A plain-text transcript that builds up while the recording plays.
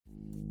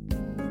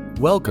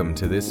Welcome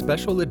to this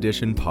special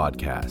edition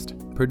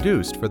podcast,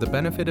 produced for the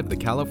benefit of the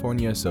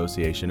California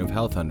Association of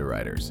Health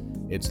Underwriters,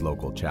 its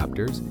local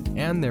chapters,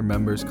 and their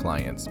members'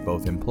 clients,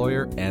 both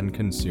employer and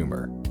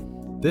consumer.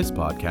 This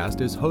podcast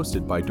is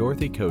hosted by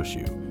Dorothy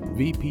Koshu,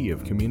 VP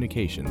of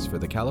Communications for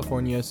the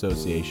California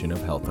Association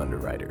of Health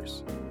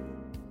Underwriters.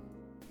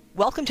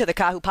 Welcome to the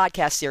KAHU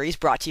podcast series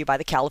brought to you by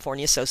the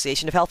California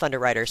Association of Health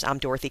Underwriters. I'm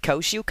Dorothy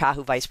Koshu,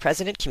 KAHU Vice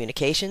President,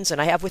 Communications, and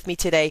I have with me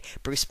today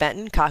Bruce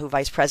Benton, KAHU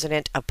Vice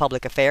President of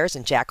Public Affairs,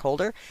 and Jack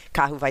Holder,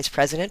 KAHU Vice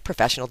President,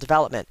 Professional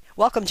Development.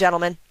 Welcome,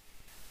 gentlemen.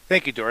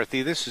 Thank you,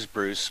 Dorothy. This is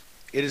Bruce.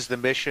 It is the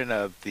mission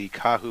of the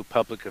KAHU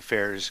Public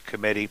Affairs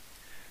Committee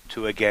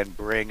to again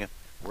bring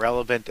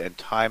relevant and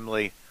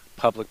timely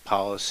public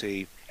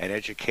policy and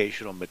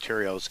educational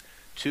materials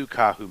to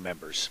KAHU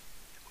members.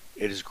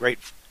 It is great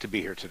to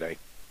be here today.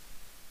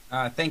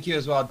 Thank you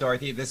as well,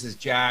 Dorothy. This is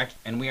Jack,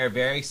 and we are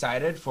very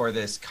excited for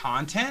this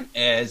content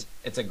as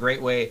it's a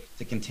great way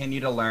to continue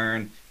to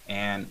learn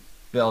and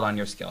build on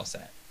your skill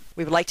set.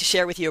 We would like to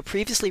share with you a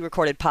previously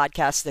recorded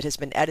podcast that has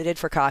been edited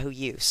for KAHU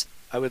use.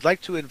 I would like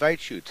to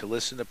invite you to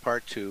listen to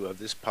part 2 of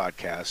this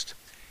podcast.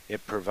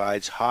 It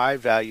provides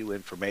high-value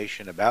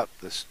information about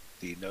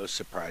the No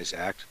Surprise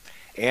Act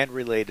and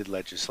related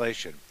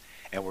legislation,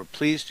 and we're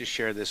pleased to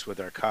share this with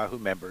our KAHU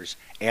members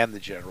and the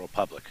general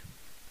public.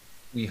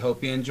 We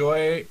hope you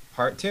enjoy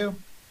part 2.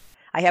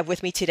 I have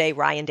with me today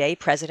Ryan Day,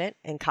 President,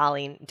 and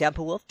Colleen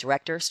Dempewolf,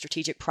 Director,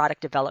 Strategic Product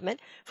Development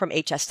from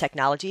HS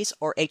Technologies,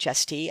 or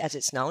HST as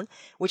it's known,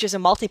 which is a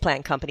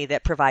multi-plan company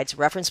that provides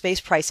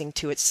reference-based pricing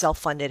to its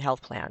self-funded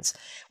health plans.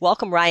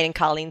 Welcome, Ryan and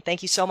Colleen.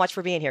 Thank you so much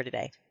for being here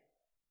today.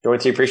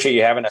 Dorothy, appreciate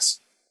you having us.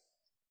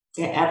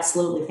 Yeah,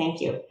 absolutely.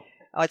 Thank you.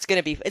 Oh, it's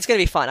gonna be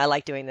fun. I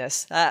like doing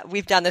this.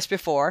 We've done this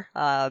before,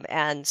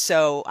 and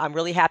so I'm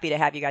really happy to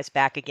have you guys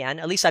back again.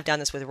 At least I've done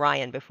this with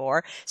Ryan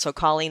before. So,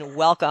 Colleen,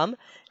 welcome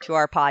to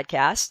our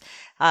podcast.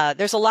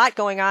 There's a lot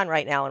going on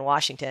right now in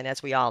Washington,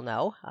 as we all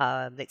know.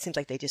 It seems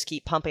like they just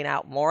keep pumping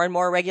out more and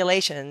more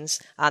regulations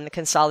on the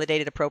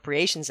Consolidated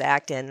Appropriations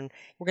Act, and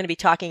we're going to be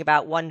talking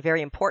about one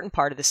very important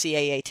part of the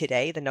CAA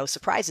today, the No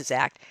Surprises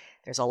Act.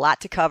 There's a lot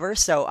to cover,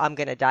 so I'm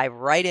going to dive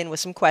right in with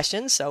some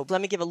questions. So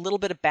let me give a little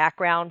bit of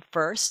background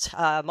first.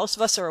 Most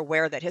of us are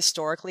aware that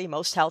historically,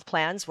 most health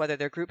plans, whether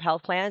they're group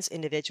health plans,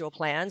 individual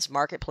plans,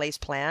 marketplace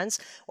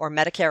plans, or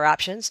Medicare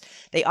options,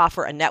 they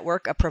offer a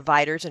network of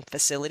providers and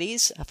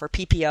facilities for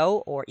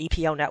PPO or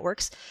EPO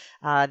networks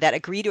that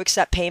agree to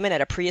accept payment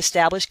at a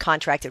pre-established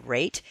contracted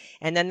rate.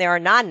 And then there are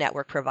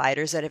non-network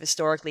providers that have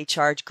historically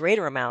charged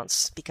greater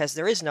amounts because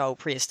there is no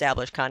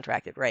pre-established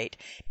contracted rate.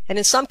 And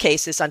in some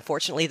cases,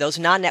 unfortunately, those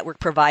non-network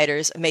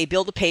providers may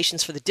bill the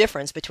patients for the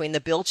difference between the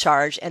bill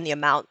charge and the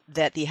amount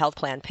that the health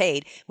plan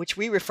paid, which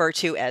we refer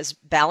to as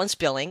balance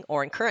billing,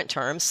 or in current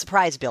terms,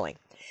 surprise billing.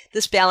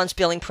 This balance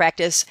billing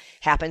practice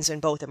happens in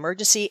both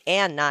emergency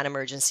and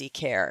non-emergency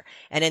care.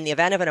 And in the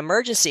event of an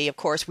emergency, of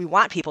course, we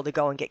want people to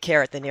go and get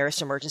care at the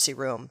nearest emergency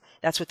room.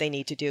 That's what they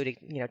need to do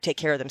to, take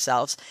care of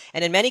themselves.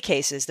 And in many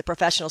cases, the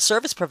professional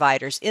service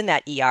providers in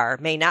that ER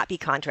may not be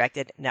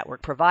contracted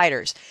network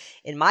providers.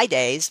 In my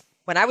days,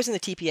 when I was in the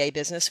TPA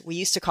business, we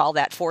used to call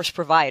that forced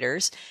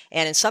providers,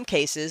 and in some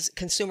cases,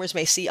 consumers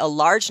may see a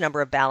large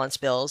number of balance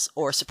bills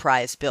or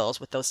surprise bills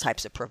with those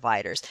types of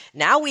providers.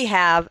 Now we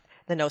have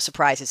the No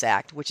Surprises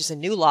Act, which is a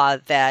new law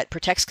that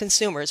protects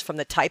consumers from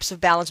the types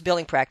of balance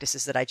billing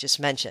practices that I just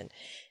mentioned.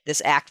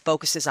 This act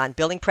focuses on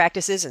billing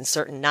practices in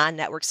certain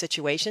non-network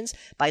situations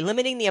by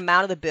limiting the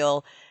amount of the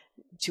bill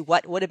to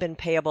what would have been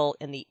payable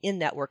in the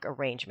in-network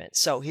arrangement.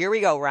 So here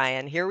we go,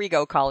 Ryan. Here we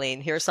go,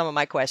 Colleen. Here are some of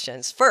my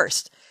questions.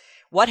 First,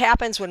 what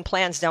happens when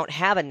plans don't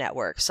have a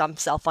network? Some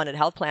self-funded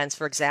health plans,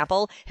 for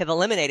example, have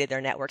eliminated their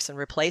networks and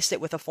replaced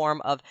it with a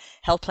form of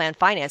health plan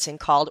financing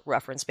called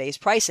reference-based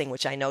pricing,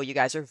 which I know you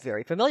guys are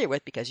very familiar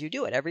with because you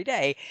do it every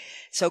day.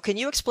 So can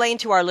you explain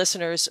to our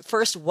listeners,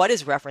 first, what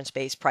is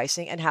reference-based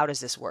pricing and how does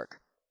this work?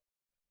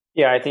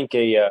 Yeah, I think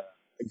a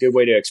good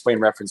way to explain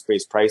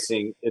reference-based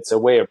pricing, it's a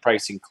way of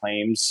pricing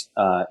claims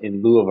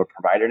in lieu of a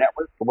provider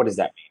network. But what does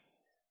that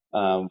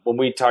mean? When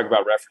we talk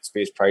about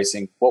reference-based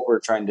pricing, what we're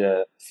trying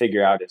to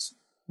figure out is,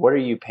 what are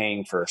you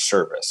paying for a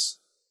service?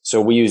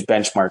 So we use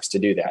benchmarks to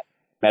do that.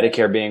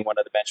 Medicare being one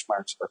of the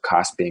benchmarks, or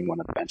cost being one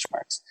of the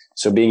benchmarks.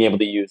 So being able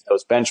to use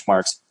those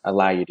benchmarks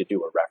allow you to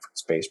do a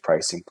reference-based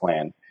pricing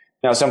plan.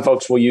 Now, some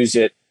folks will use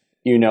it,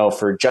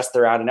 for just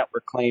their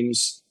out-of-network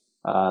claims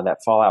that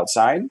fall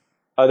outside.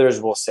 Others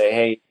will say,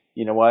 hey,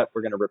 you know what?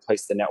 We're going to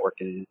replace the network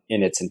in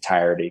its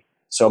entirety.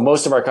 So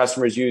most of our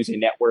customers use a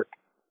network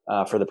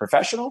for the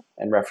professional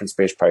and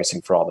reference-based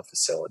pricing for all the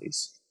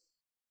facilities.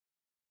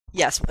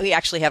 Yes, we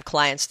actually have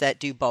clients that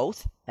do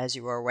both, as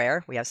you are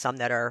aware. We have some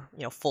that are,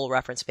 full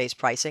reference-based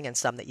pricing and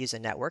some that use a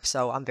network.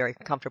 So I'm very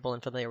comfortable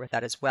and familiar with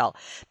that as well.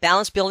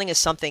 Balance billing is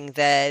something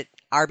that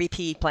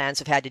RBP plans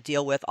have had to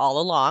deal with all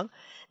along.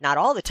 Not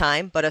all the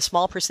time, but a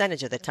small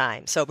percentage of the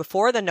time. So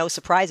before the No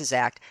Surprises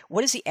Act,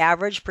 what is the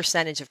average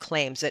percentage of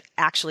claims that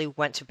actually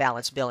went to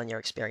balance bill in your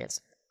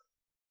experience?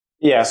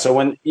 Yeah. So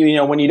when you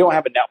don't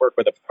have a network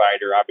with a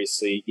provider,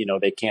 obviously,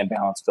 they can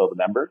balance bill the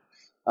member.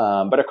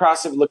 But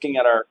across it, looking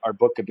at our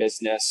book of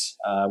business,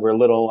 we're a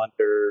little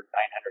under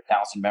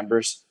 900,000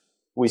 members.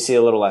 We see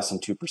a little less than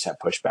 2%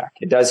 pushback.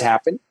 It does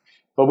happen,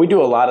 but we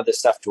do a lot of the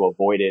stuff to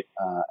avoid it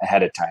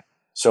ahead of time.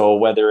 So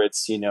whether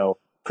it's,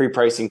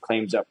 pre-pricing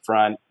claims up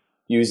front,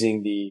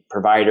 using the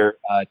provider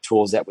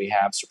tools that we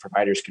have so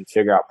providers can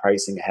figure out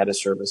pricing ahead of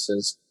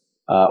services,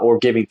 or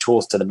giving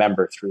tools to the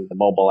member through the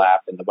mobile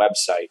app and the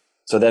website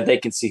so that they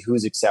can see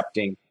who's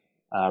accepting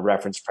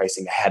reference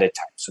pricing ahead of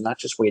time. So not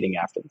just waiting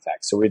after the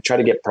fact. So we try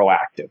to get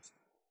proactive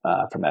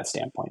from that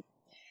standpoint.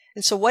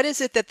 And so what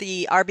is it that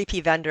the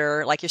RBP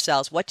vendor, like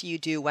yourselves, what do you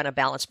do when a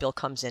balance bill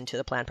comes into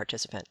the plan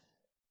participant?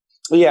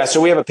 Yeah, so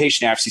we have a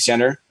patient advocacy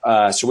center.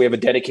 So we have a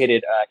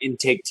dedicated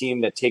intake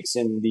team that takes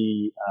in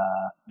the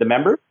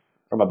member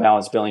from a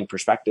balance billing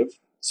perspective.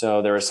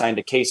 So they're assigned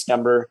a case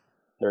number.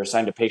 They're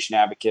assigned a patient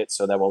advocate,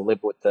 so that will live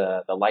with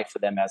the life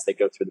of them as they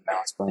go through the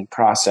balance billing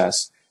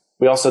process.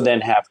 We also then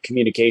have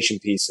communication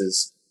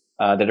pieces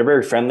that are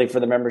very friendly for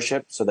the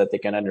membership so that they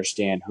can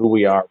understand who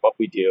we are, what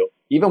we do,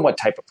 even what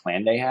type of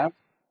plan they have,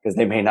 because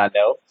they may not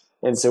know.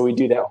 And so we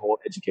do that whole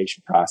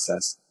education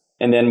process.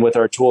 And then with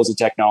our tools and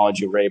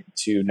technology, we're able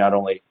to not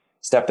only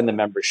step in the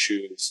member's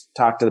shoes,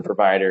 talk to the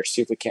provider,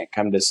 see if we can't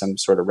come to some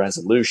sort of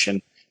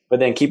resolution, but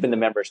then keeping the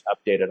members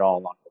updated all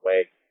along the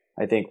way.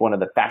 I think one of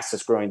the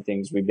fastest growing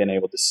things we've been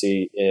able to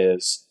see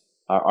is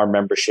our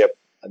membership.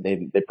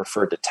 They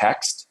prefer to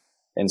text.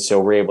 And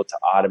so we're able to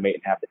automate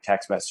and have the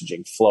text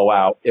messaging flow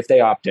out if they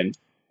opt in.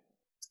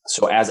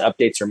 So as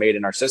updates are made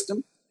in our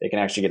system, they can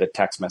actually get a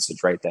text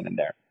message right then and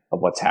there of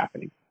what's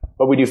happening.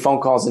 But we do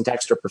phone calls and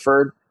text are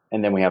preferred.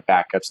 And then we have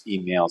backups,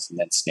 emails, and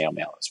then snail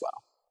mail as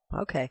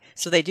well. Okay.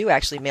 So they do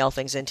actually mail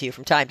things into you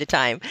from time to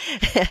time.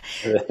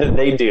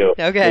 They do.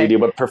 Okay. They do.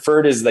 But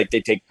preferred is like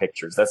they take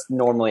pictures. That's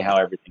normally how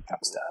everything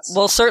comes to us.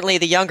 Well, certainly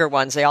the younger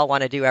ones, they all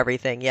want to do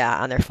everything,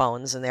 on their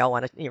phones, and they all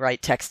want to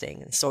write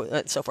texting and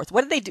so forth.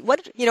 What did they do?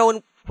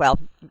 Well,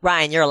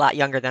 Ryan, you're a lot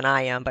younger than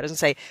I am, but I was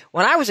going to say,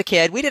 when I was a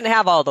kid, we didn't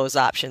have all those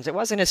options. It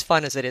wasn't as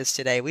fun as it is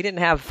today. We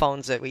didn't have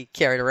phones that we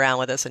carried around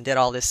with us and did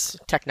all this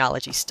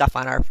technology stuff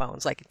on our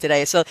phones like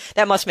today. So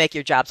that must make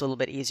your jobs a little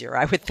bit easier,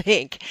 I would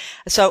think.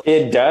 So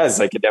it does.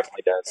 It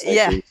definitely does.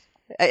 Yeah,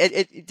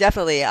 it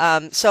definitely.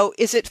 So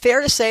is it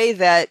fair to say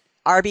that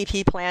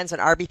RBP plans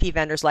and RBP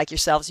vendors like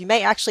yourselves, you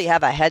may actually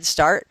have a head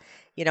start,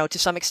 to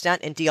some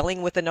extent in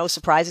dealing with the No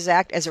Surprises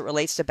Act as it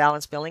relates to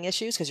balance billing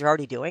issues because you're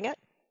already doing it?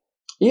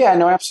 Yeah,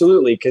 no,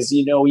 absolutely. Because,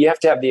 you have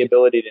to have the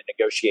ability to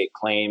negotiate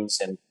claims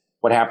and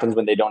what happens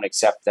when they don't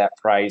accept that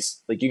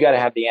price. Like, you got to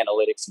have the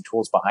analytics and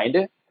tools behind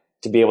it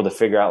to be able to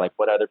figure out like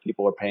what other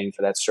people are paying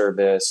for that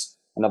service,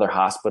 another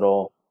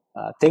hospital,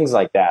 things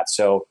like that.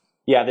 So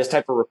yeah, this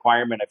type of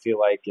requirement I feel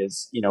like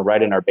is,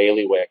 right in our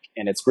bailiwick,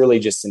 and it's really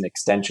just an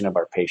extension of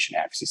our patient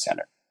advocacy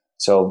center.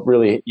 So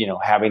really,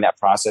 having that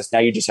process, now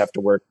you just have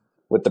to work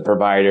with the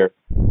provider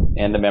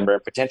and the member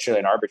and potentially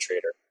an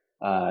arbitrator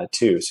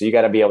too. So you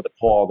got to be able to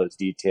pull all those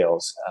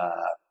details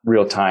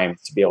real time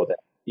to be able to,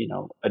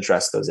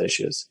 address those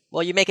issues.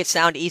 Well, you make it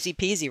sound easy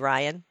peasy,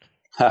 Ryan.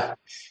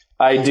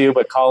 I do,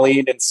 but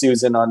Colleen and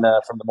Susan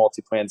from the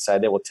multi-plan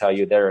side, they will tell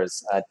you there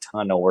is a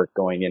ton of work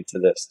going into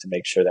this to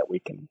make sure that we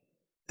can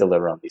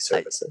deliver on these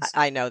services.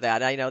 I know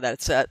that.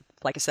 It's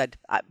like I said,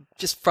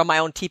 just from my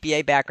own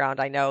TPA background,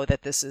 I know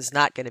that this is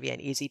not going to be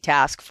an easy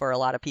task for a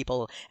lot of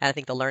people. And I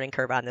think the learning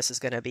curve on this is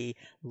going to be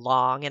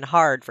long and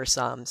hard for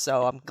some.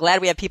 So I'm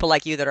glad we have people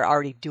like you that are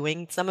already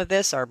doing some of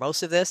this or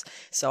most of this.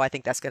 So I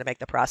think that's going to make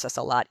the process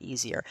a lot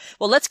easier.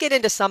 Well, let's get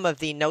into some of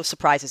the No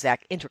Surprises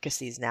Act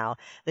intricacies now.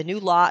 The new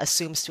law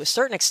assumes to a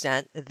certain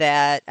extent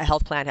that a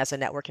health plan has a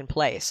network in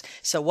place.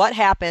 So what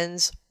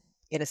happens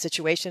in a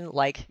situation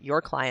like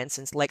your clients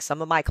and like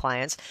some of my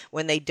clients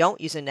when they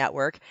don't use a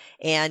network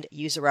and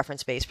use a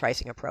reference-based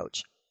pricing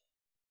approach?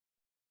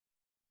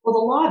 Well, the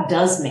law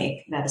does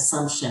make that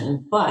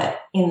assumption,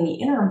 but in the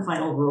interim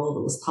final rule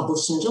that was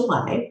published in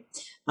July,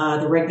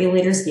 the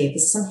regulators gave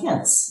us some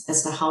hints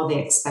as to how they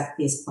expect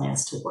these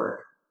plans to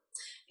work.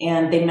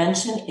 And they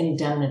mentioned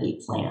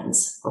indemnity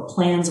plans or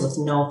plans with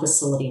no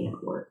facility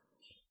network.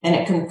 And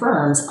it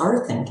confirms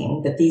our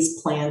thinking that these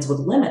plans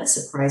would limit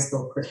surprise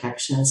bill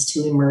protections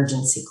to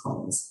emergency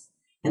claims.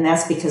 And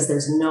that's because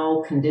there's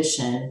no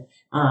condition,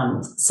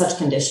 such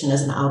condition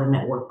as an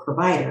out-of-network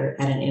provider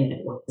at an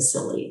in-network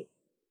facility.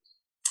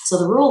 So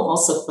the rule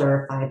also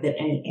clarified that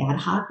any ad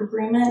hoc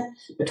agreement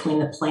between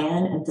the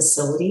plan and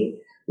facility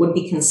would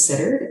be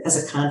considered as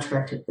a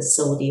contracted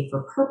facility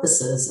for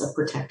purposes of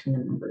protecting the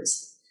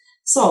members.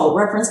 So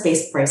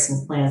reference-based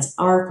pricing plans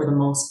are, for the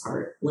most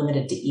part,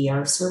 limited to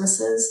ER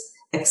services,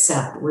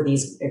 except where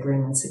these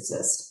agreements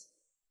exist.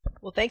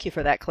 Well, thank you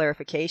for that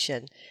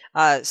clarification.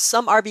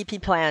 Some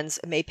RBP plans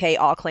may pay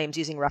all claims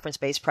using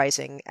reference-based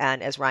pricing,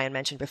 and as Ryan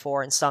mentioned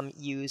before, and some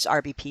use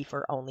RBP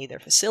for only their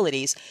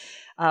facilities.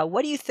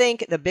 What do you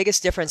think the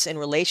biggest difference in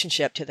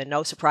relationship to the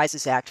No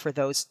Surprises Act for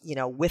those,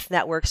 with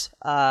networks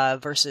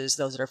versus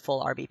those that are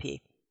full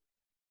RBP?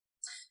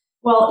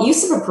 Well,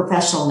 use of a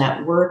professional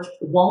network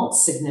won't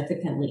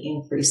significantly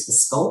increase the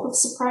scope of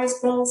surprise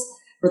bills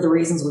for the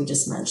reasons we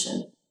just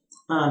mentioned.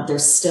 There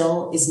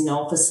still is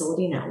no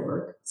facility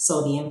network,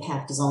 so the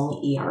impact is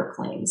only ER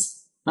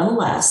claims,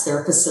 unless there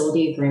are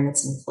facility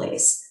agreements in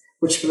place,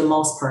 which for the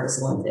most part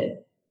is limited.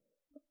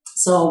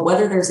 So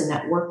whether there's a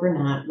network or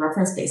not,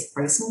 reference-based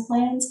pricing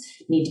plans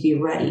need to be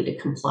ready to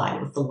comply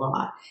with the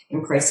law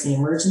in pricing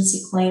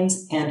emergency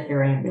claims and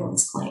air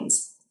ambulance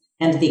claims.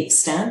 And to the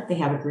extent they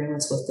have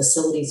agreements with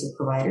facilities or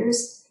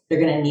providers,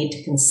 they're going to need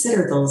to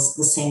consider those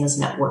the same as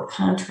network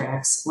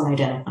contracts when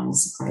identifying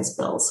surprise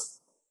bills.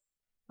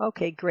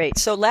 Okay, great.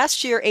 So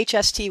last year,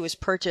 HST was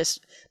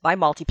purchased by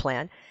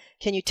MultiPlan.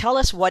 Can you tell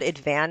us what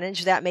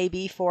advantage that may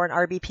be for an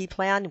RBP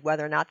plan,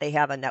 whether or not they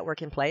have a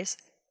network in place?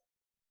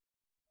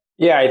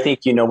 Yeah, I think,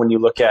 when you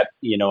look at,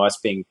 us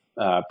being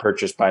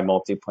purchased by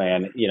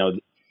MultiPlan,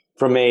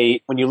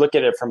 when you look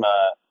at it from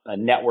a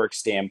network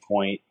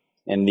standpoint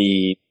and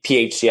the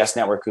PHCS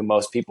network, who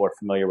most people are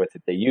familiar with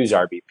if they use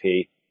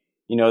RBP,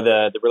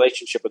 the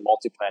relationship with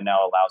MultiPlan now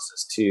allows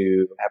us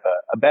to have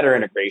a better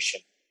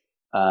integration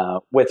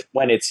with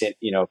when it's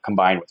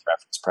combined with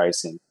reference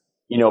pricing.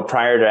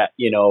 Prior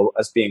to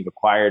us being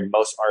acquired,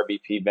 most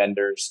RBP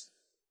vendors,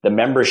 the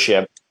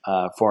membership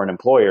for an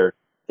employer,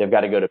 they've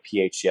got to go to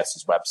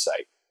PHCS's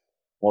website.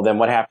 Well, then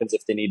what happens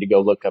if they need to go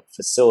look up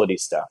facility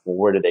stuff? Well,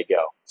 where do they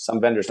go? Some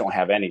vendors don't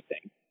have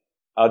anything.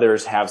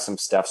 Others have some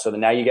stuff. So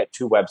now you get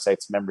two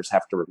websites. Members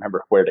have to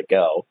remember where to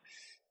go.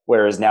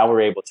 Whereas now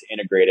we're able to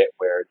integrate it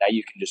where now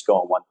you can just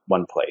go in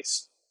one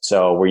place.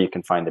 So where you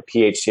can find the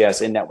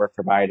PHCS in-network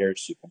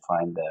providers, you can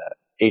find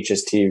the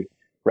HST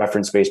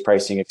reference-based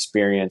pricing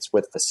experience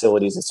with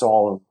facilities. It's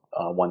all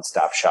a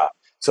one-stop shop.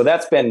 So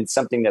that's been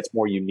something that's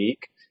more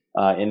unique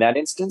in that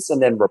instance.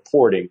 And then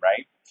reporting,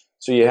 right?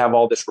 So you have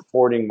all this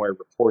reporting where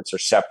reports are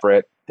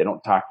separate. They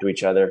don't talk to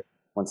each other.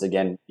 Once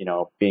again,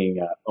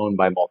 being owned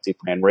by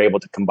MultiPlan, we're able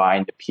to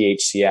combine the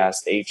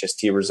PHCS, the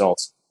HST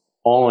results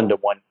all into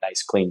one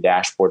nice clean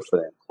dashboard for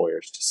the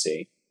employers to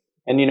see.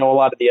 And, a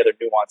lot of the other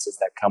nuances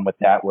that come with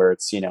that, where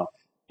it's, you're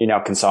now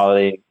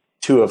consolidating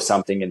two of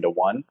something into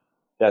one.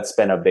 That's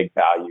been a big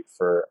value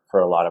for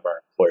a lot of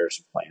our employers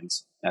and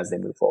plans as they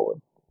move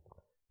forward.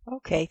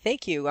 Okay,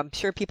 thank you. I'm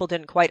sure people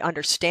didn't quite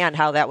understand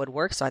how that would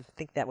work, so I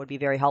think that would be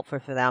very helpful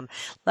for them.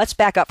 Let's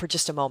back up for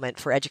just a moment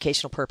for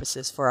educational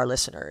purposes for our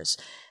listeners.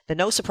 The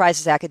No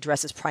Surprises Act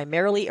addresses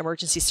primarily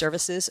emergency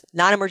services,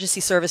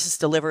 non-emergency services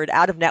delivered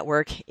out of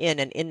network in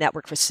an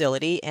in-network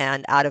facility,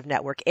 and out of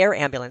network air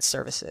ambulance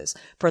services.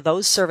 For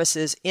those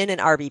services in an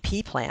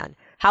RBP plan,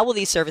 how will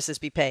these services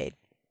be paid?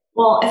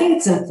 Well, I think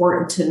it's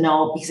important to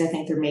know, because I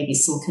think there may be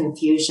some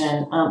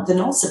confusion. The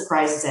No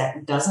Surprises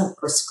Act doesn't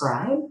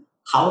prescribe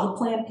how the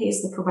plan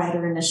pays the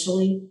provider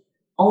initially,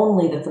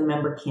 only that the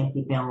member can't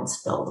be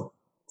balance billed.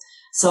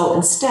 So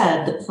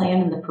instead, the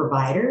plan and the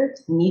provider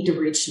need to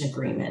reach an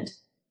agreement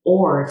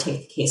or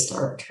take the case to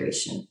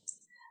arbitration.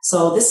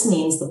 So this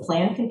means the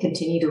plan can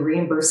continue to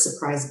reimburse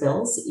surprise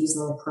bills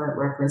using the current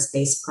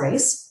reference-based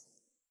price,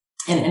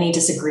 and any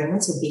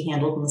disagreements would be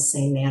handled in the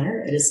same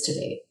manner it is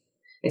today.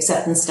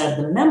 Except instead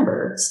of the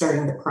member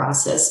starting the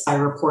process by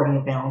reporting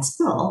a balance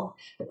bill,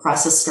 the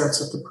process starts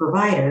with the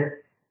provider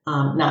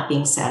not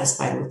being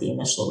satisfied with the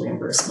initial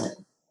reimbursement.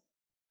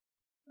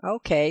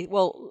 Okay,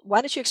 well,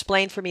 why don't you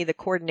explain for me the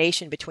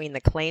coordination between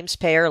the claims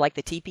payer, like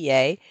the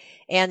TPA,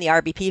 and the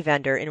RBP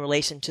vendor in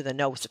relation to the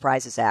No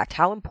Surprises Act?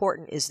 How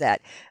important is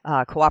that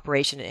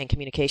cooperation and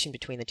communication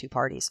between the two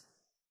parties?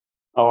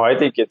 Oh, I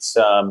think it's,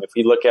 if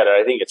we look at it,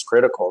 I think it's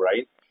critical,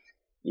 right?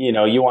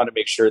 You want to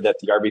make sure that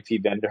the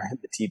RBP vendor and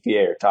the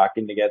TPA are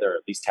talking together, or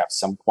at least have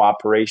some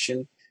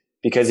cooperation.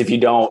 Because if you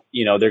don't,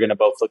 they're going to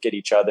both look at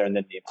each other, and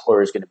then the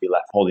employer is going to be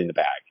left holding the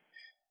bag.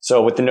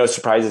 So with the No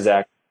Surprises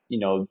Act,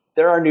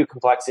 there are new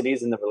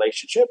complexities in the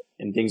relationship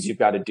and things you've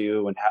got to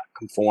do and have to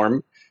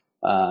conform.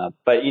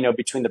 But,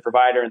 between the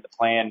provider and the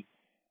plan,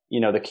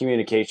 the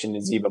communication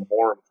is even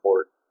more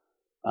important.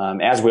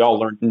 As we all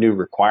learn new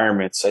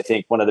requirements, I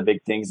think one of the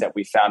big things that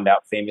we found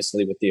out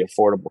famously with the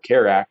Affordable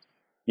Care Act,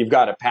 you've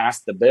got to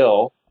pass the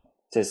bill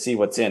to see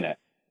what's in it.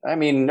 I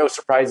mean, No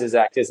Surprises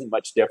Act isn't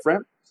much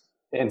different.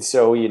 And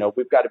so,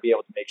 we've got to be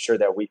able to make sure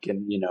that we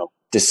can,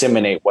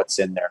 disseminate what's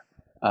in there.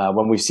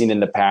 When we've seen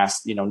in the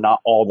past, not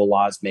all the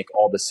laws make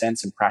all the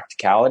sense and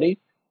practicality.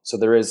 So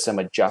there is some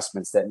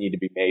adjustments that need to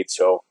be made.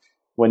 So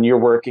when you're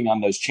working on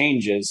those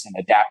changes and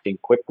adapting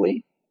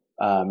quickly,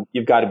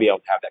 you've got to be able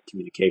to have that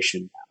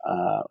communication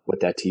with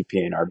that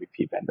TPA and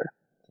RBP vendor.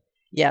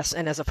 Yes,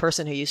 and as a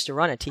person who used to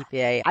run a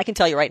TPA, I can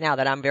tell you right now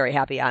that I'm very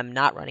happy I'm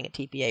not running a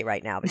TPA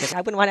right now, because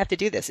I wouldn't want to have to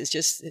do this.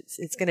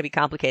 It's going to be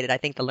complicated. I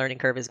think the learning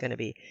curve is going to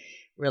be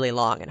really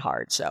long and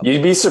hard. So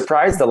you'd be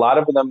surprised. A lot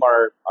of them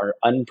are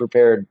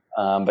unprepared,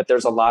 but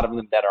there's a lot of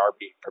them that are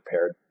being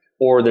prepared,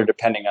 or they're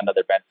depending on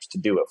other vendors to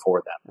do it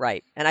for them.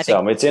 Right. And I think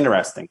so it's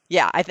interesting.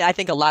 Yeah, I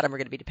think a lot of them are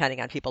going to be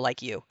depending on people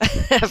like you,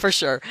 for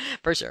sure.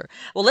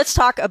 Well, let's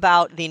talk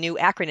about the new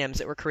acronyms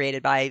that were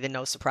created by the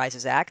No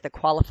Surprises Act, the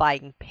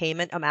Qualifying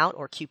Payment Amount,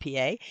 or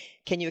QPA.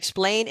 Can you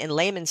explain in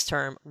layman's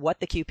term what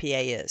the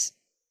QPA is?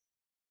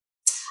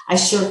 I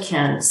sure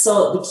can.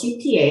 So the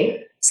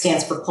QPA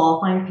stands for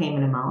qualifying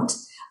payment amount,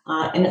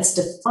 and it's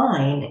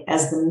defined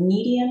as the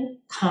median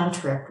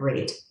contract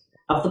rate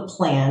of the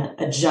plan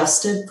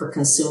adjusted for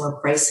consumer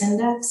price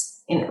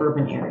index in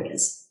urban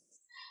areas.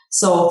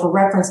 So for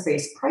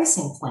reference-based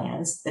pricing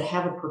plans that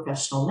have a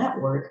professional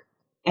network,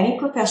 any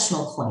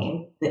professional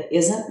claim that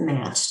isn't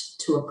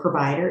matched to a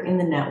provider in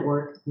the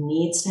network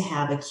needs to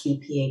have a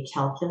QPA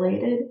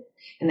calculated,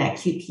 and that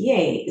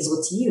QPA is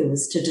what's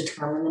used to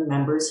determine the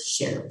member's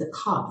share of the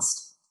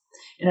cost.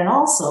 And it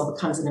also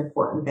becomes an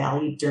important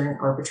value during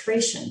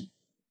arbitration,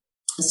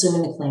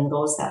 assuming the claim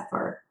goes that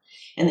far.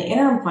 And the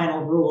interim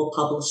final rule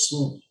published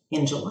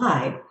in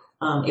July,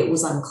 it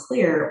was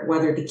unclear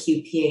whether the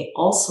QPA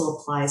also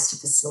applies to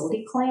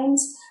facility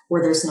claims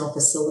where there's no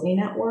facility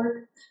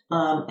network,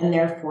 and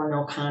therefore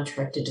no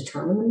contract to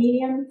determine the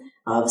median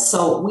of.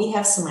 So we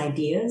have some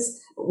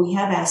ideas. We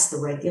have asked the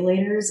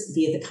regulators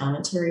via the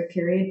commentary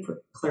period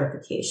for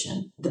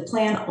clarification. The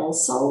plan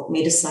also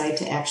may decide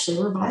to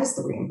actually revise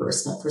the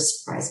reimbursement for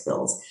surprise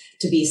bills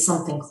to be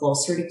something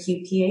closer to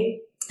QPA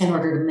in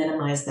order to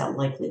minimize that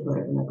likelihood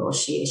of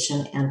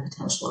negotiation and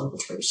potential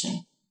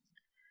arbitration.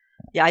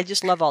 Yeah, I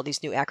just love all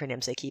these new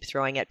acronyms they keep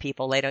throwing at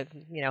people. They don't,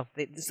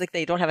 it's like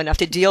they don't have enough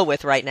to deal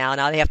with right now.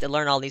 Now they have to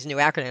learn all these new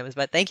acronyms,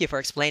 but thank you for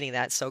explaining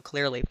that so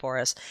clearly for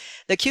us.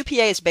 The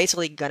QPA is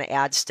basically going to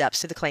add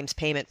steps to the claims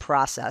payment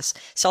process.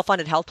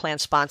 Self-funded health plan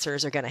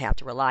sponsors are going to have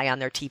to rely on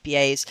their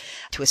TPAs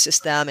to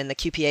assist them in the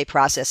QPA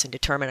process and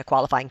determine a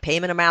qualifying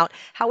payment amount.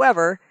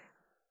 However,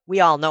 we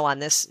all know on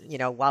this,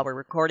 while we're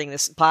recording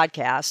this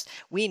podcast,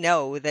 we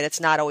know that it's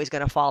not always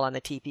going to fall on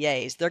the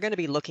TPAs. They're going to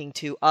be looking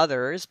to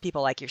others,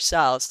 people like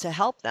yourselves, to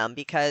help them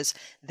because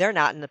they're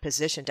not in the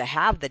position to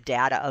have the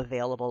data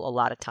available a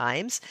lot of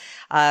times.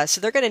 So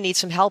they're going to need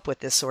some help with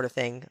this sort of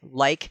thing,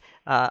 like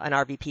an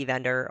RBP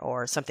vendor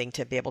or something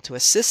to be able to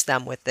assist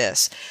them with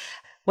this.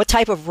 What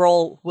type of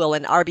role will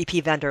an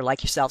RBP vendor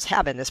like yourselves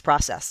have in this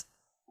process?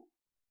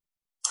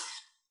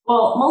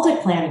 Well,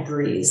 MultiPlan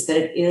agrees that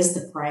it is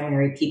the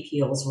primary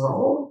PPO's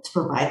role to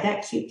provide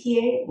that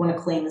QPA when a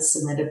claim is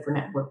submitted for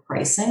network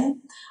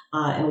pricing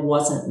and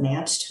wasn't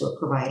matched to a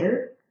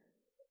provider.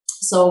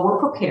 So we're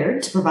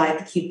prepared to provide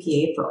the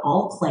QPA for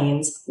all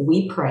claims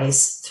we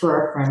price through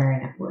our primary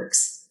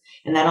networks.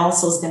 And that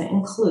also is going to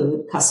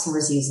include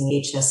customers using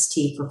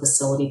HST for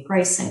facility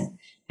pricing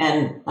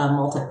and a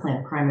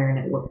MultiPlan primary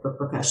network for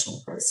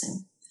professional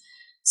pricing.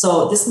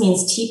 So this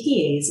means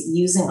TPAs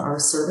using our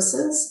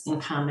services in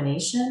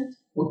combination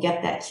will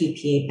get that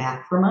QPA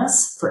back from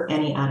us for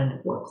any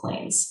out-of-network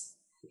claims,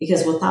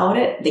 because without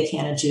it, they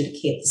can't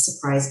adjudicate the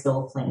surprise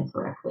bill claim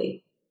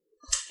correctly.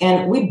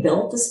 And we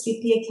built this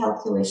QPA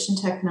calculation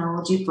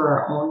technology for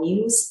our own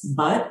use,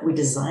 but we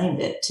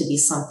designed it to be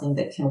something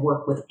that can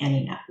work with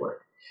any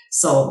network.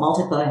 So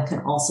MultiPlan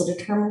can also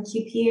determine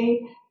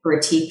QPA for a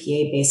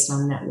TPA based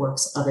on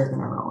networks other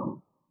than our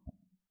own.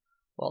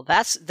 Well,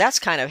 that's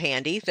kind of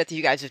handy that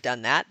you guys have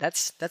done that.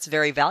 That's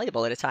very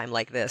valuable at a time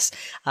like this.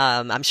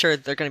 I'm sure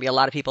there are going to be a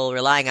lot of people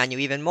relying on you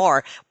even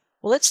more.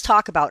 Well, let's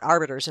talk about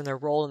arbiters and their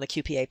role in the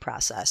QPA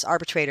process.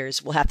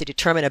 Arbitrators will have to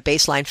determine a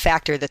baseline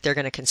factor that they're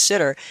going to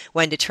consider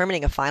when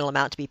determining a final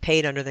amount to be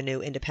paid under the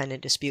new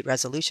independent dispute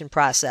resolution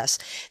process.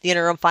 The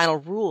interim final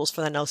rules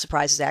for the No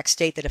Surprises Act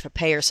state that if a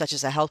payer such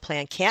as a health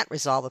plan can't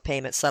resolve a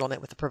payment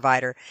settlement with the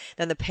provider,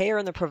 then the payer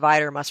and the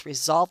provider must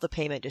resolve the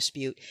payment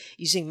dispute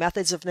using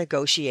methods of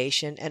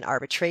negotiation and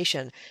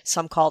arbitration.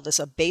 Some call this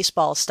a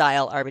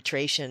baseball-style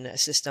arbitration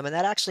system, and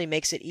that actually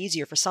makes it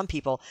easier for some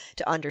people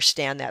to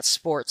understand that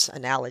sports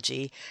analogy.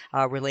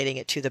 Relating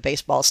it to the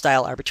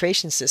baseball-style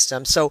arbitration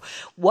system. So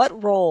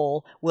what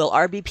role will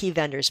RBP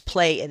vendors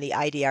play in the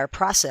IDR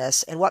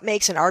process, and what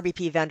makes an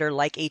RBP vendor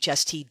like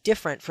HST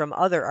different from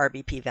other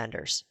RBP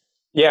vendors?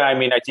 Yeah, I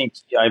mean, I think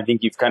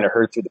you've kind of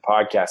heard through the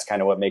podcast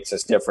kind of what makes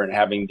us different,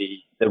 having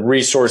the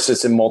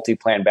resources and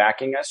MultiPlan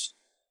backing us.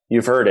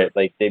 You've heard it,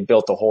 like they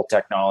built a whole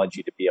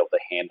technology to be able to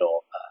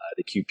handle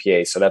the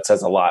QPA. So that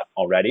says a lot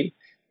already.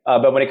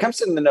 But when it comes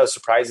to the No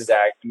Surprises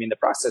Act, I mean, the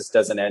process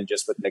doesn't end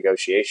just with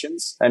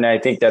negotiations. And I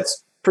think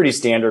that's pretty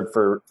standard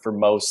for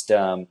most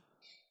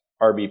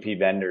RBP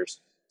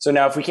vendors. So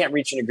now if we can't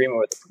reach an agreement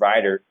with the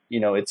provider,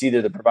 it's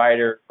either the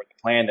provider or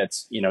the plan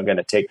that's, going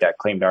to take that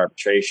claim to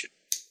arbitration.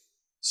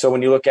 So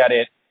when you look at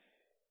it,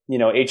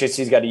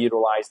 HST's got to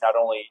utilize not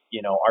only,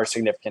 our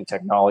significant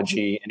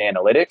technology and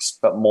analytics,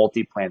 but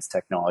MultiPlan's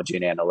technology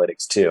and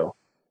analytics too,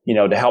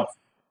 to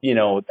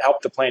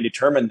help the plan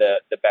determine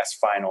the best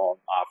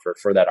final offer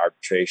for that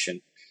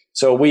arbitration.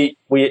 So we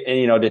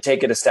to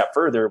take it a step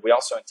further, we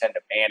also intend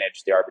to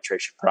manage the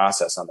arbitration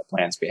process on the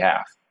plan's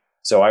behalf.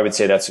 So I would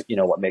say that's,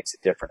 what makes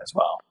it different as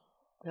well.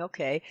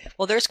 Okay.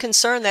 Well, there's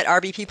concern that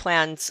RBP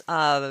plans,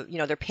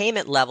 their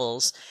payment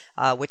levels,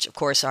 which of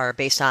course are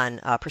based on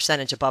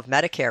percentage above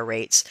Medicare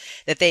rates,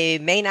 that they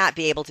may not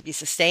be able to be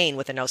sustained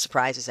with the No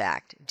Surprises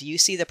Act. Do you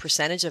see the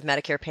percentage of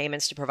Medicare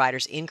payments to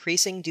providers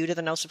increasing due to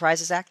the No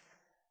Surprises Act?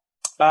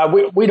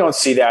 We don't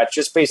see that,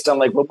 just based on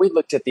like when we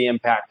looked at the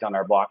impact on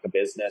our block of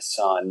business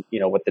on,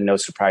 with the No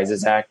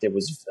Surprises Act, it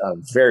was a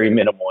very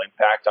minimal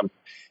impact. I'm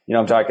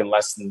talking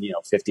less than,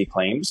 50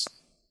 claims.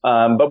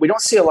 But we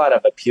don't see a lot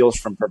of appeals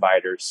from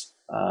providers,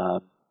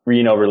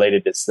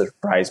 related to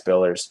surprise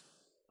billers.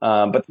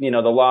 But the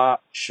law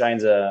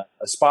shines a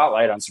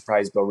spotlight on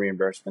surprise bill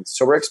reimbursements.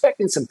 So we're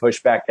expecting some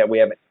pushback that we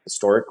haven't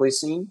historically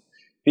seen,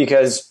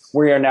 because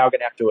we are now going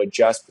to have to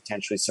adjust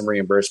potentially some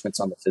reimbursements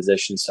on the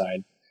physician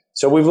side.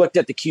 So we've looked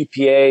at the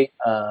QPA,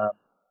 the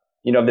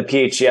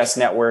PHCS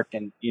network,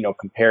 and,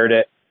 compared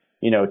it,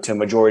 to a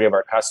majority of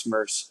our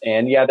customers.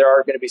 And yeah, there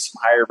are going to be some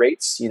higher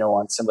rates,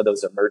 on some of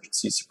those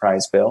emergency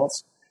surprise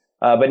bills,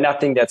 but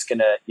nothing that's going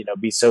to,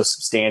 be so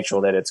substantial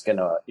that it's going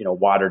to,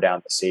 water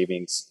down the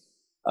savings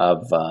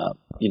of,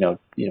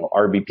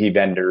 RBP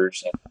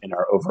vendors and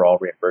our overall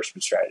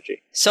reimbursement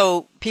strategy.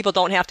 So people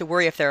don't have to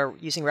worry, if they're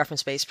using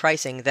reference-based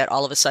pricing, that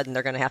all of a sudden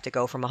they're going to have to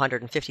go from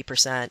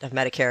 150% of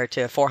Medicare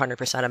to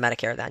 400% of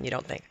Medicare then, you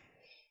don't think?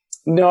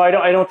 No,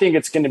 I don't think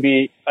it's going to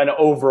be an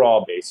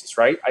overall basis,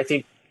 right? I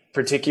think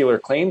particular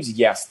claims,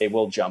 yes, they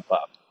will jump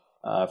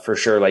up for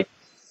sure. Like,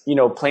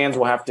 plans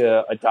will have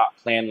to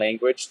adopt plan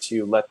language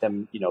to let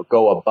them,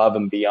 go above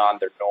and beyond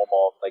their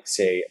normal, like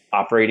say,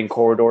 operating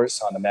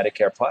corridors on the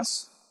Medicare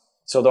Plus.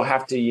 So they'll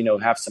have to,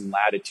 have some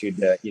latitude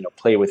to,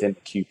 play within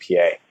the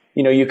QPA.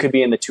 You could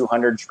be in the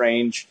 200s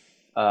range,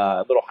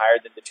 a little higher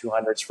than the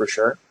 200s for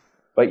sure.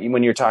 But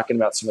when you're talking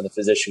about some of the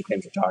physician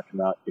claims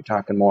you're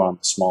talking more on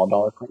the small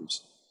dollar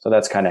claims. So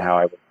that's kind of how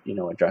I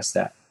would, address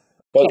that.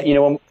 But,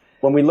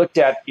 when we looked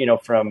at,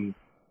 from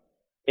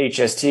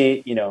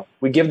HST,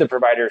 we give the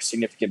provider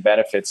significant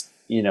benefits,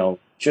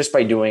 just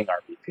by doing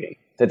RBP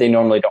that they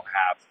normally don't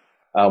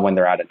have when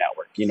they're out of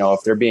network.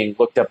 If they're being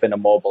looked up in a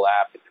mobile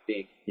app, if they're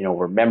being,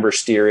 we're member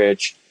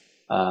steerage,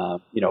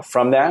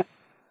 from that,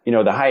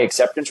 the high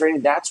acceptance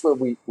rating, that's where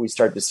we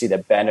start to see the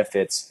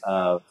benefits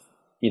of,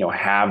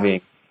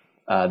 having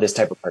this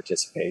type of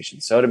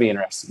participation. So it'll be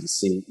interesting to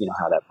see,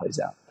 how that plays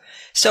out.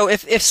 So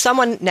if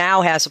someone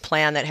now has a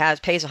plan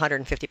that pays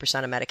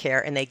 150% of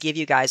Medicare, and they give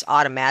you guys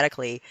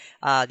automatically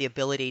the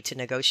ability to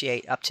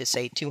negotiate up to,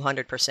 say,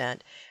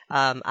 200%,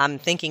 I'm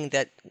thinking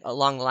that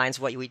along the lines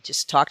of what you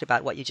just talked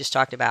about,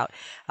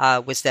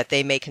 was that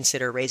they may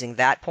consider raising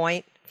that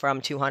point from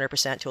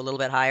 200% to a little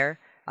bit higher,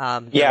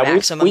 the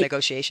maximum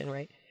negotiation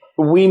rate?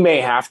 We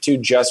may have to,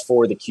 just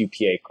for the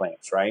QPA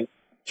claims, right?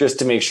 Just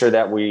to make sure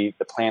that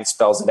the plan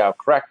spells it out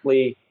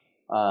correctly.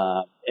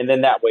 And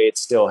then that way it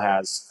still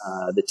has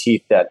the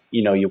teeth that,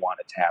 you want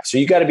it to have. So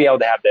you got to be able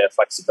to have the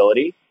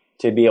flexibility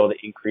to be able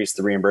to increase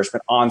the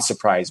reimbursement on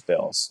surprise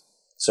bills.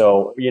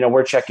 So,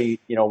 we're checking,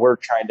 we're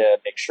trying to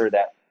make sure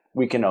that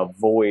we can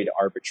avoid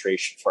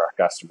arbitration for our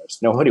customers.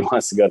 Nobody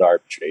wants to go to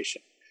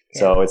arbitration. Yeah.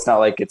 So it's not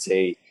like it's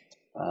a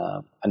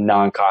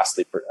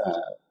non-costly,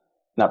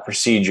 not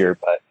procedure,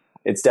 but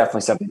it's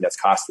definitely something that's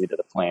costly to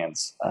the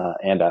plans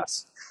and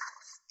us.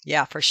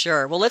 Yeah, for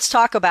sure. Well, let's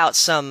talk about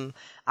some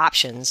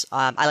options.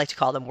 I like to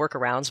call them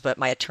workarounds, but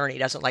my attorney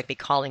doesn't like me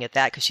calling it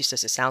that, because she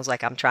says it sounds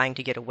like I'm trying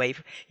to get away,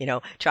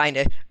 trying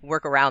to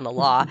work around the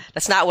law.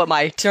 That's not what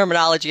my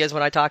terminology is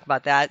when I talk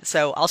about that.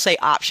 So I'll say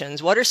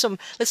options.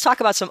 Let's talk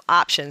about some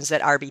options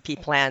that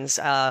RBP plans,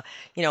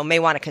 may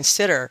want to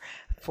consider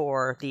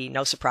for the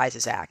No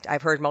Surprises Act.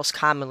 I've heard most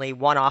commonly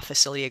one-off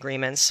facility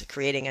agreements,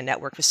 creating a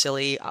network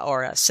facility,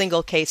 or a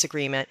single case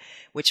agreement,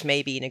 which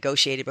may be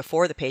negotiated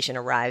before the patient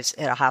arrives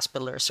at a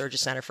hospital or a surgery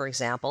center, for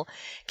example.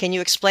 Can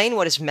you explain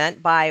what is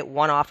meant by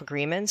one-off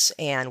agreements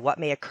and what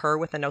may occur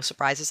with the No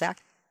Surprises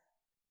Act?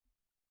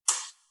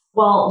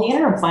 Well, the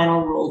interim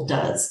final rule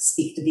does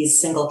speak to these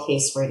single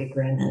case rate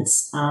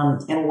agreements.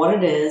 And what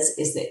it is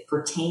that it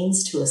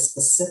pertains to a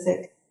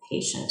specific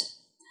patient.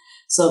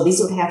 So these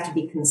would have to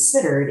be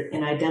considered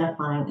in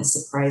identifying a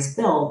surprise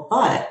bill,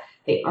 but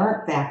they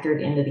aren't factored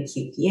into the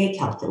QPA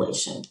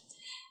calculation.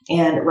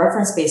 And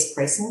reference-based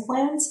pricing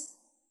plans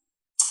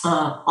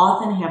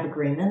often have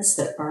agreements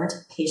that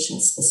aren't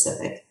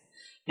patient-specific.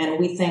 And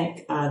we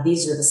think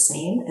these are the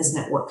same as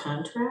network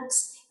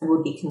contracts and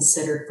would be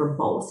considered for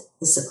both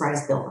the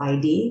surprise bill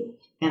ID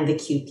and the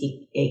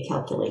QPA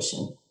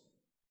calculation.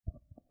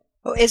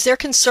 Is there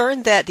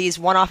concern that these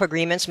one-off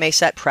agreements may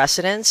set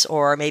precedents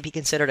or may be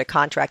considered a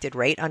contracted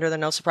rate under the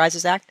No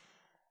Surprises Act?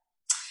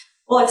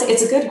 Well,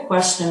 it's a good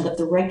question, but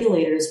the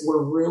regulators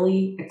were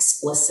really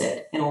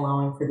explicit in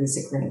allowing for these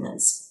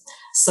agreements.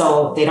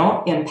 So they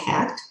don't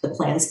impact the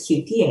plan's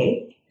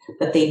QPA,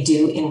 but they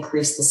do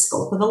increase the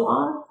scope of the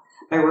law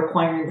by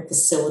requiring the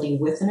facility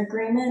with an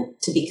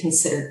agreement to be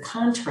considered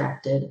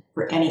contracted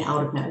for any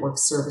out-of-network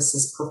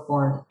services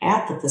performed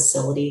at the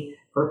facility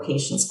for a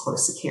patient's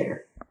course of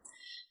care.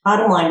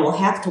 Bottom line, we'll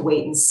have to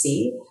wait and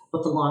see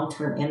what the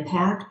long-term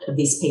impact of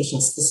these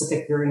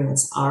patient-specific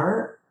agreements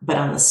are, but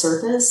on the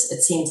surface,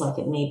 it seems like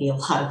it may be a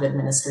lot of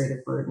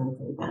administrative burden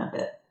for the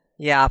benefit.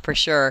 Yeah, for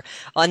sure.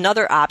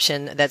 Another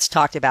option that's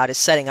talked about is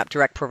setting up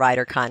direct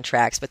provider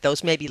contracts, but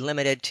those may be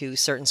limited to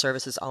certain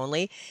services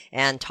only.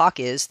 And talk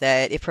is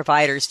that if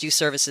providers do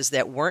services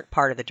that weren't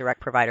part of the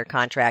direct provider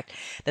contract,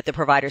 that the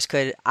providers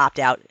could opt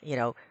out,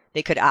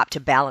 they could opt to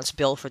balance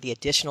bill for the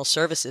additional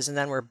services, and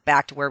then we're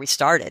back to where we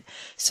started.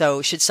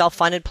 So should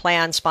self-funded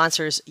plan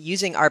sponsors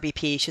using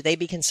RBP, should they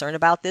be concerned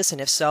about this?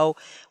 And if so,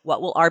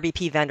 what will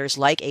RBP vendors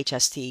like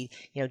HST,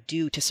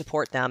 do to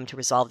support them to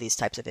resolve these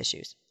types of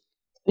issues?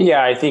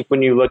 Yeah, I think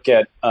when you look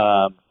at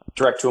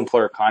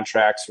direct-to-employer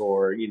contracts,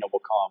 or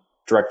we'll call them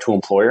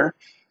direct-to-employer,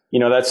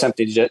 that's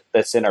something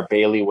that's in our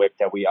bailiwick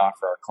that we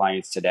offer our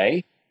clients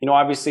today.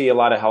 Obviously, a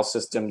lot of health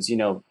systems,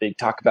 they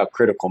talk about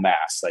critical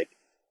mass, like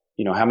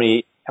how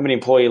many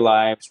employee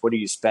lives, what are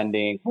you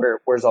spending,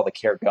 where's all the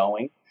care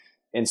going,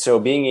 and so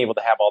being able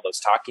to have all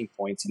those talking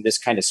points, and this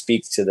kind of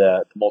speaks to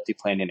the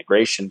multi-plan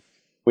integration.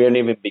 We haven't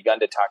even begun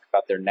to talk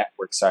about their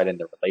network side and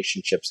the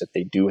relationships that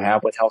they do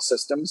have with health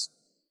systems.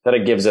 That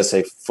it gives us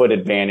a foot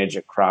advantage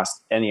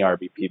across any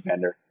RBP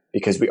vendor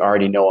because we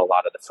already know a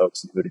lot of the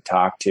folks and who to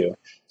talk to.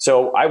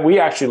 So we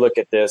actually look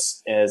at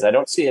this as, I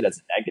don't see it as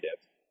a negative.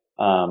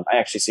 I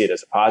actually see it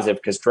as a positive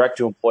because direct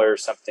to employer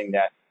is something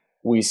that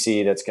we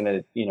see that's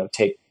going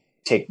to,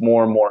 take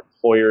more and more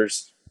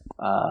employers'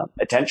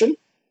 attention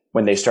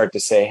when they start to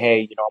say,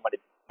 hey, I'm going to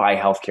buy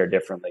healthcare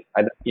differently.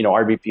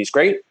 RBP is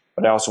great,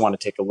 but I also want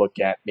to take a look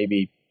at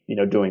maybe,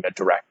 doing a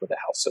direct with a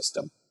health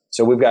system.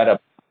 So we've got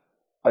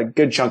a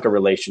good chunk of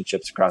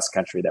relationships across the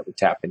country that we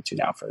tap into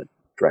now for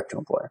direct to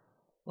employer.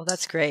 Well,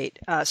 that's great.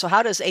 So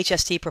how does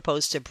HST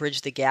propose to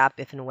bridge the gap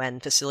if and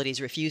when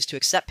facilities refuse to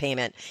accept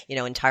payment,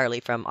 entirely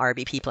from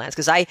RBP plans?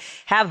 Because I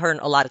have heard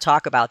a lot of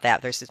talk about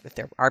that. If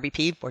they're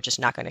RBP, we're just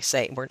not going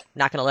to we're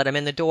not going to let them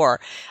in the door.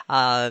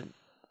 What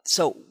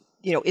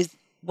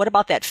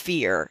about that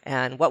fear,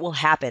 and what will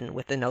happen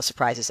with the No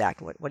Surprises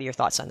Act? What are your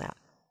thoughts on that?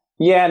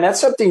 Yeah, and that's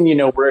something,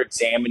 we're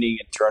examining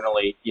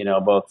internally,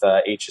 both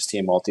HST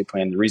and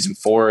MultiPlan. The reason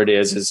for it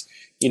is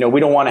we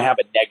don't want to have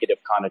a negative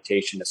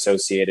connotation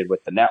associated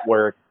with the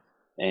network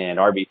and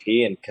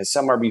RBP, and because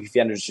some RBP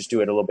vendors just do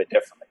it a little bit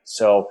differently.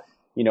 So,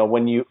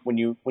 when you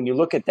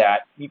look at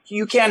that,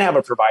 you can't have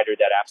a provider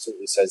that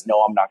absolutely says,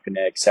 no, I'm not going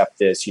to accept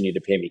this. You need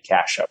to pay me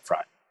cash up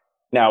front.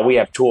 Now, we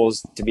have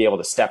tools to be able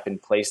to step in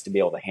place to be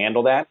able to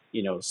handle that,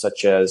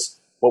 such as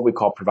what we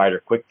call provider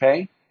quick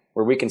pay,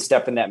 where we can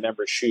step in that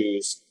member's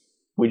shoes.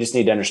 We just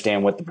need to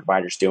understand what the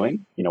provider's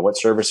doing, what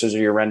services are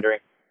you rendering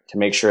to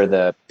make sure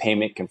the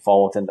payment can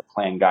fall within the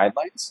plan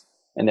guidelines.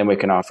 And then we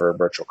can offer a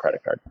virtual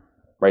credit card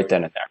right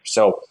then and there.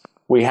 So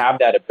we have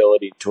that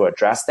ability to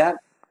address that,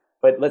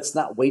 but let's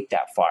not wait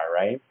that far,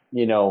 right?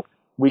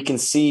 We can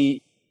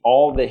see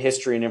all the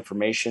history and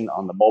information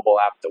on the mobile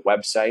app, the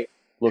website,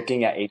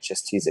 looking at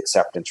HST's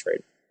acceptance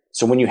rate.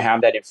 So when you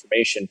have that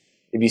information,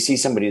 if you see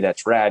somebody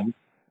that's red,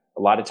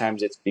 a lot of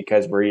times it's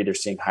because we're either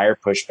seeing higher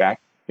pushback.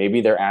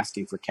 Maybe they're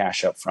asking for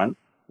cash up front.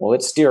 Well,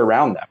 let's steer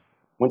around them.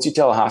 Once you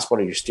tell a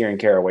hospital you're steering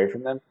care away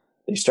from them,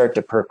 they start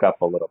to perk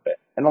up a little bit.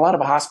 And a lot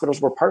of hospitals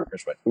we're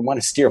partners with. We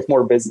want to steer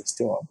more business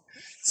to them.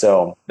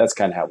 So that's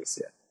kind of how we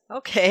see it.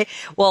 Okay.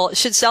 Well,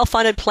 should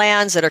self-funded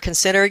plans that are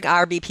considering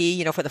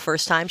RBP, for the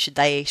first time, should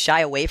they shy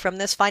away from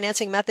this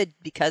financing method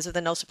because of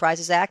the No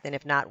Surprises Act? And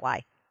if not,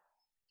 why?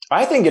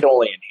 I think it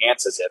only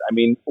enhances it. I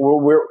mean,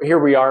 we're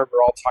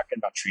all talking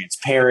about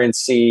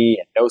transparency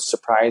and no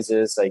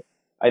surprises. Like,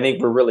 I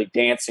think we're really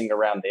dancing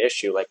around the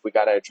issue. Like, we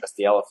got to address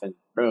the elephant in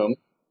the room.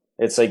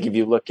 It's like if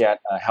you look at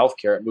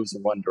healthcare, it moves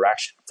in one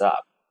direction, it's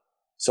up.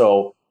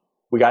 So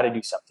we got to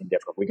do something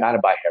different. We got to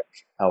buy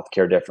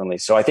healthcare differently.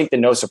 So I think the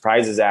No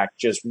Surprises Act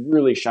just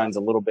really shines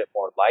a little bit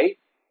more light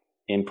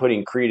in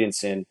putting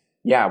credence in,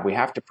 yeah, we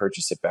have to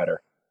purchase it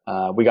better.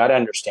 We got to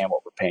understand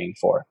what we're paying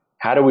for.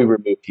 How do we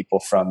remove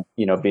people from,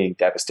 being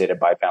devastated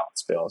by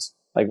balance bills?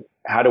 Like,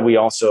 how do we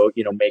also,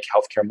 make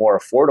healthcare more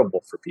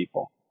affordable for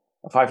people?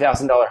 A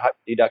 $5,000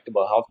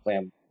 deductible health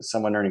plan with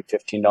someone earning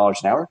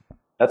 $15 an hour,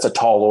 that's a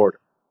tall order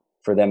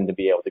for them to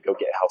be able to go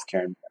get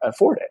healthcare and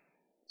afford it.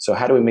 So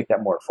how do we make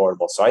that more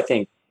affordable? So I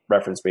think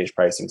reference-based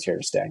pricing is here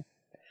to stay.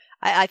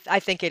 I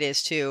think it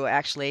is too,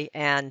 actually.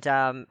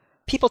 And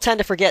people tend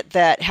to forget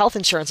that health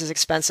insurance is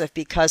expensive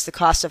because the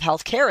cost of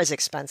health care is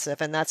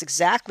expensive. And that's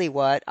exactly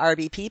what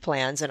RBP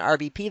plans and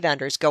RBP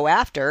vendors go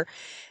after.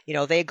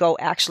 They go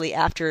actually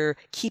after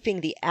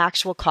keeping the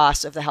actual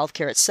cost of the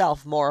healthcare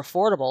itself more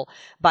affordable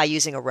by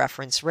using a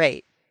reference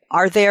rate.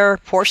 Are there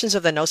portions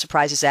of the No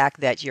Surprises Act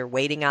that you're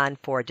waiting on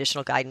for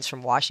additional guidance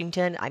from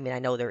Washington? I mean, I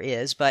know there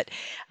is, but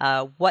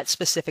what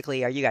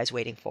specifically are you guys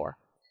waiting for?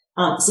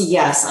 So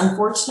yes,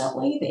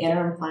 unfortunately, the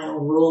interim final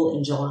rule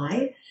in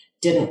July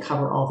didn't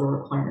cover all the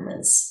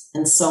requirements.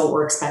 And so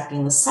we're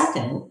expecting the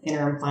second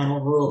interim final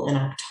rule in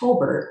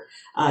October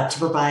to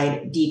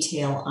provide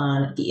detail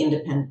on the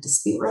independent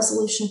dispute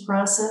resolution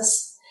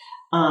process,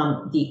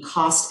 the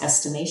cost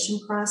estimation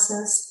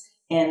process,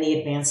 and the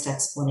advanced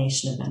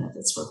explanation of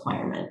benefits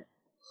requirement.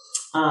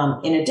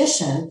 In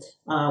addition,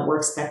 we're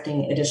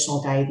expecting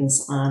additional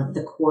guidance on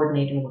the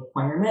coordinating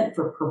requirement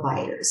for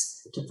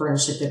providers to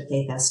furnish a good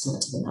faith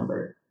estimate to the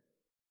member.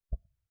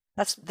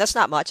 That's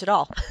not much at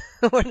all.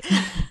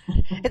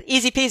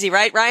 Easy peasy,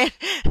 right, Ryan?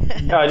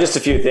 No, just a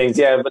few things.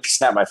 Yeah, but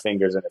snap my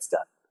fingers and it's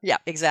done. Yeah,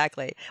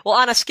 exactly. Well,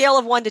 on a scale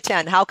of 1 to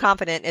 10, how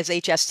confident is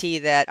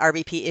HST that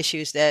RBP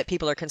issues that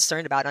people are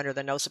concerned about under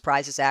the No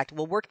Surprises Act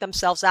will work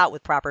themselves out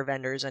with proper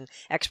vendors and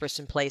experts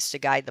in place to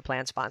guide the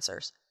plan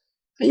sponsors?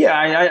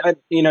 Yeah, I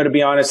to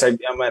be honest,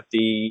 I'm at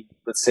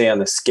let's say on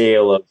the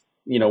scale of,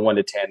 1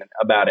 to 10,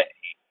 about an 8,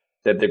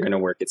 that they're going to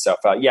work itself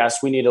out.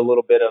 Yes, we need a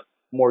little bit of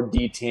more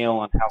detail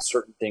on how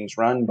certain things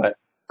run, but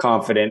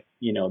confident,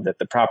 that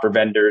the proper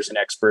vendors and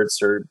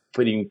experts are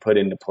put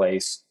into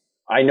place.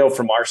 I know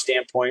from our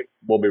standpoint,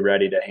 we'll be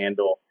ready to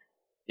handle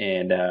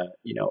and,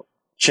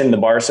 chin the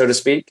bar, so to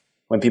speak,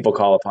 when people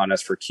call upon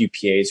us for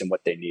QPAs and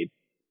what they need.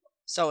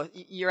 So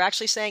you're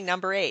actually saying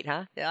number 8,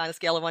 huh? On a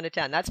scale of 1 to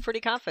 10. That's pretty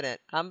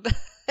confident.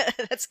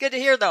 That's good to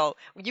hear, though.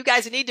 You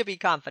guys need to be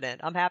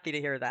confident. I'm happy to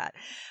hear that.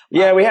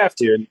 Yeah, we have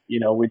to. And,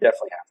 we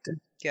definitely have to.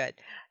 Good.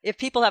 If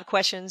people have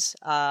questions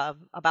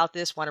about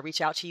this, want to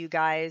reach out to you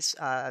guys,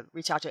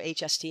 reach out to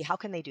HST, how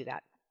can they do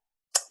that?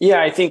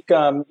 Yeah, I think,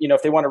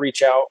 if they want to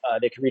reach out,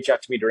 they can reach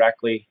out to me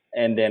directly,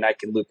 and then I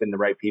can loop in the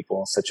right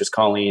people, such as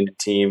Colleen and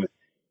team,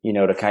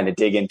 to kind of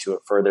dig into it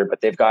further. But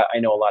I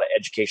know a lot of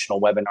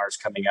educational webinars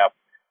coming up,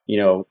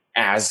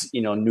 as,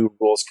 new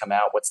rules come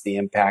out, what's the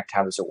impact?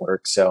 How does it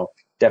work? So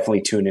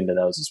definitely tune into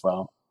those as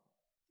well.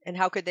 And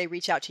how could they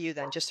reach out to you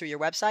then? Just through your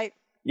website?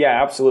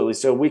 Yeah, absolutely.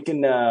 So we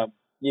can,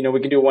 we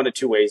can do it one of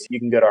two ways. You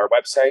can go to our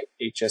website,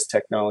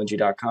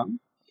 hstechnology.com,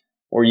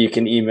 or you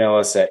can email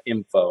us at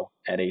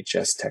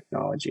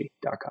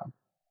info@hstechnology.com.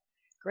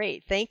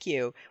 Great. Thank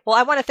you. Well,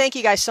 I want to thank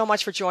you guys so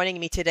much for joining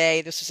me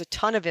today. This was a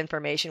ton of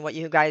information. What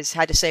you guys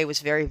had to say was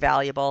very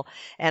valuable,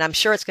 and I'm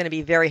sure it's going to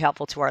be very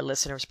helpful to our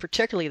listeners,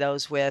 particularly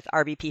those with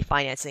RBP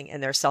financing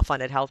and their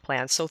self-funded health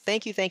plans. So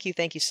thank you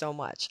so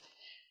much.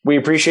 We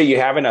appreciate you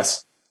having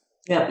us.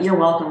 Yeah, you're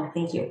welcome.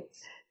 Thank you.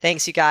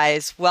 Thanks, you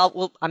guys.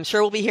 Well, I'm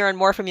sure we'll be hearing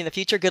more from you in the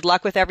future. Good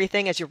luck with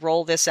everything as you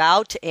roll this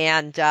out.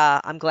 And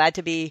I'm glad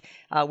to be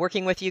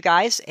working with you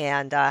guys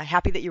and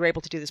happy that you were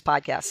able to do this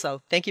podcast.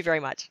 So thank you very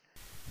much.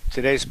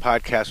 Today's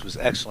podcast was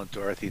excellent,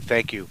 Dorothy.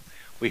 Thank you.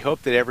 We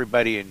hope that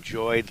everybody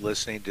enjoyed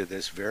listening to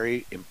this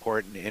very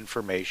important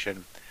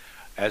information.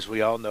 As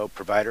we all know,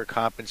 provider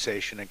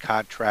compensation and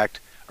contract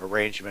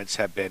arrangements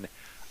have been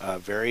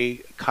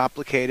very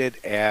complicated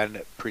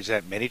and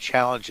present many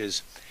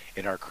challenges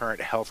in our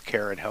current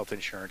healthcare and health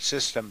insurance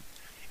system.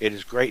 It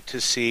is great to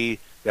see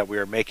that we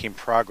are making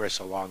progress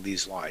along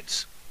these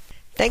lines.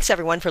 Thanks,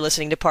 everyone, for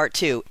listening to Part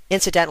 2.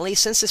 Incidentally,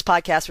 since this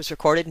podcast was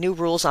recorded, new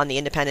rules on the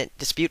independent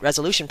dispute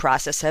resolution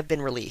process have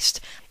been released.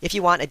 If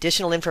you want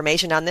additional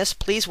information on this,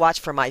 please watch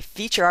for my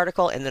feature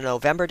article in the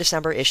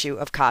November-December issue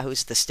of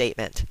KAHU's The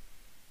Statement.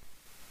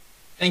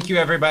 Thank you,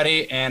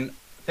 everybody, and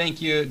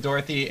thank you,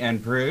 Dorothy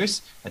and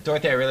Bruce.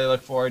 Dorothy, I really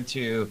look forward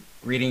to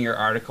reading your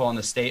article in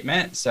The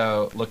Statement,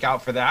 so look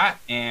out for that,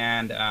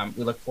 and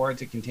we look forward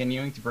to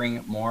continuing to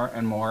bring more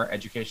and more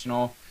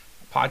educational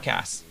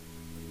podcasts.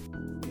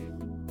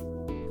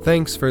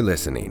 Thanks for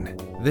listening.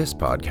 This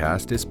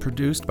podcast is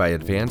produced by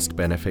Advanced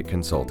Benefit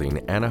Consulting,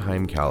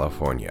 Anaheim,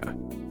 California.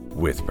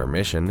 With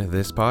permission,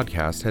 this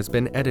podcast has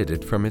been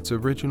edited from its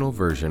original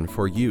version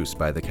for use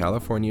by the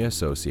California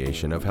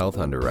Association of Health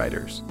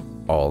Underwriters.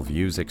 All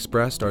views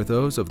expressed are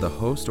those of the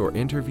host or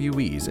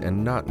interviewees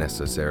and not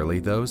necessarily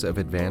those of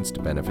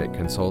Advanced Benefit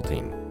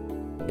Consulting.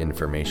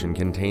 Information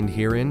contained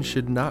herein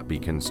should not be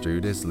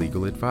construed as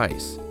legal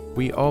advice.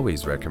 We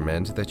always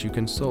recommend that you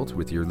consult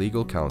with your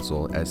legal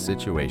counsel as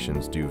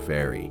situations do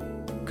vary.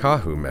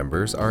 KAHU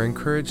members are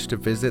encouraged to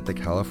visit the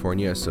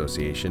California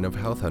Association of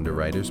Health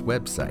Underwriters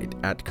website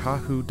at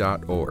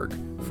kahu.org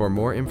for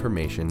more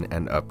information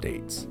and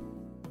updates.